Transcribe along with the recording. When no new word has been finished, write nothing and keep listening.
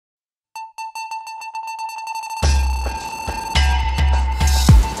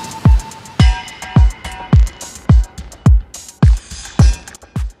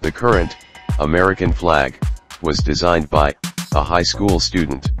The current American flag was designed by a high school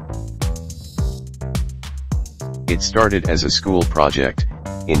student. It started as a school project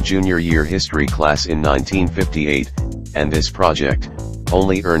in junior year history class in 1958, and this project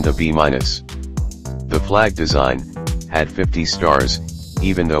only earned a B-. The flag design had 50 stars,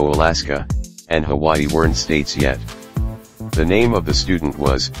 even though Alaska and Hawaii weren't states yet. The name of the student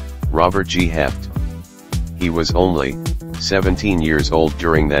was Robert G Heft. He was only 17 years old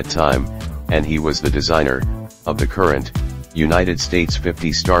during that time, and he was the designer of the current United States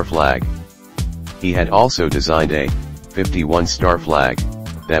 50-star flag. He had also designed a 51-star flag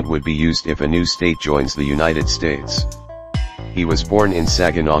that would be used if a new state joins the United States. He was born in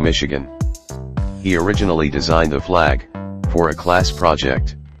Saginaw, Michigan. He originally designed the flag for a class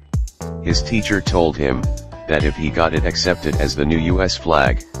project. His teacher told him that if he got it accepted as the new US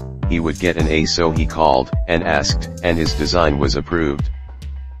flag, he would get an A, so he called and asked, and his design was approved.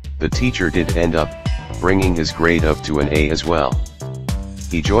 The teacher did end up bringing his grade up to an A as well.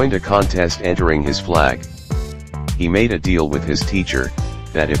 He joined a contest entering his flag. He made a deal with his teacher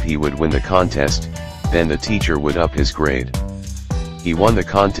that if he would win the contest, then the teacher would up his grade. He won the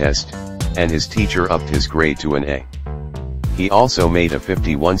contest, and his teacher upped his grade to an A. He also made a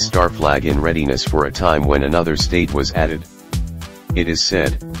 51-star flag in readiness for a time when another state was added. It is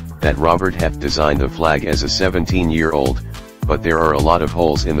said that Robert Heft designed the flag as a 17-year-old, but there are a lot of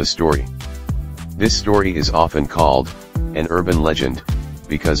holes in the story. This story is often called an urban legend,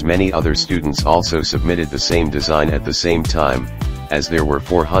 because many other students also submitted the same design at the same time, as there were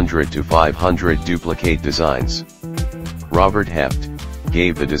 400 to 500 duplicate designs. Robert Heft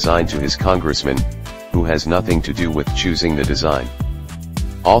gave the design to his congressman, who has nothing to do with choosing the design.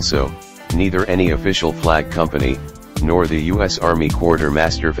 Also, neither any official flag company, nor the U.S. Army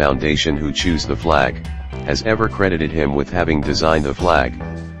Quartermaster Foundation who choose the flag, has ever credited him with having designed the flag.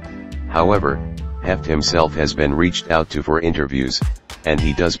 However, Heft himself has been reached out to for interviews, and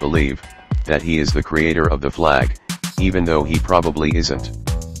he does believe that he is the creator of the flag, even though he probably isn't.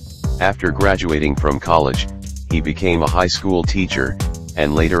 After graduating from college, he became a high school teacher,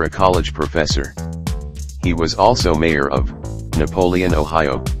 and later a college professor. He was also mayor of Napoleon,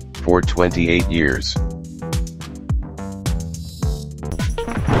 Ohio, for 28 years.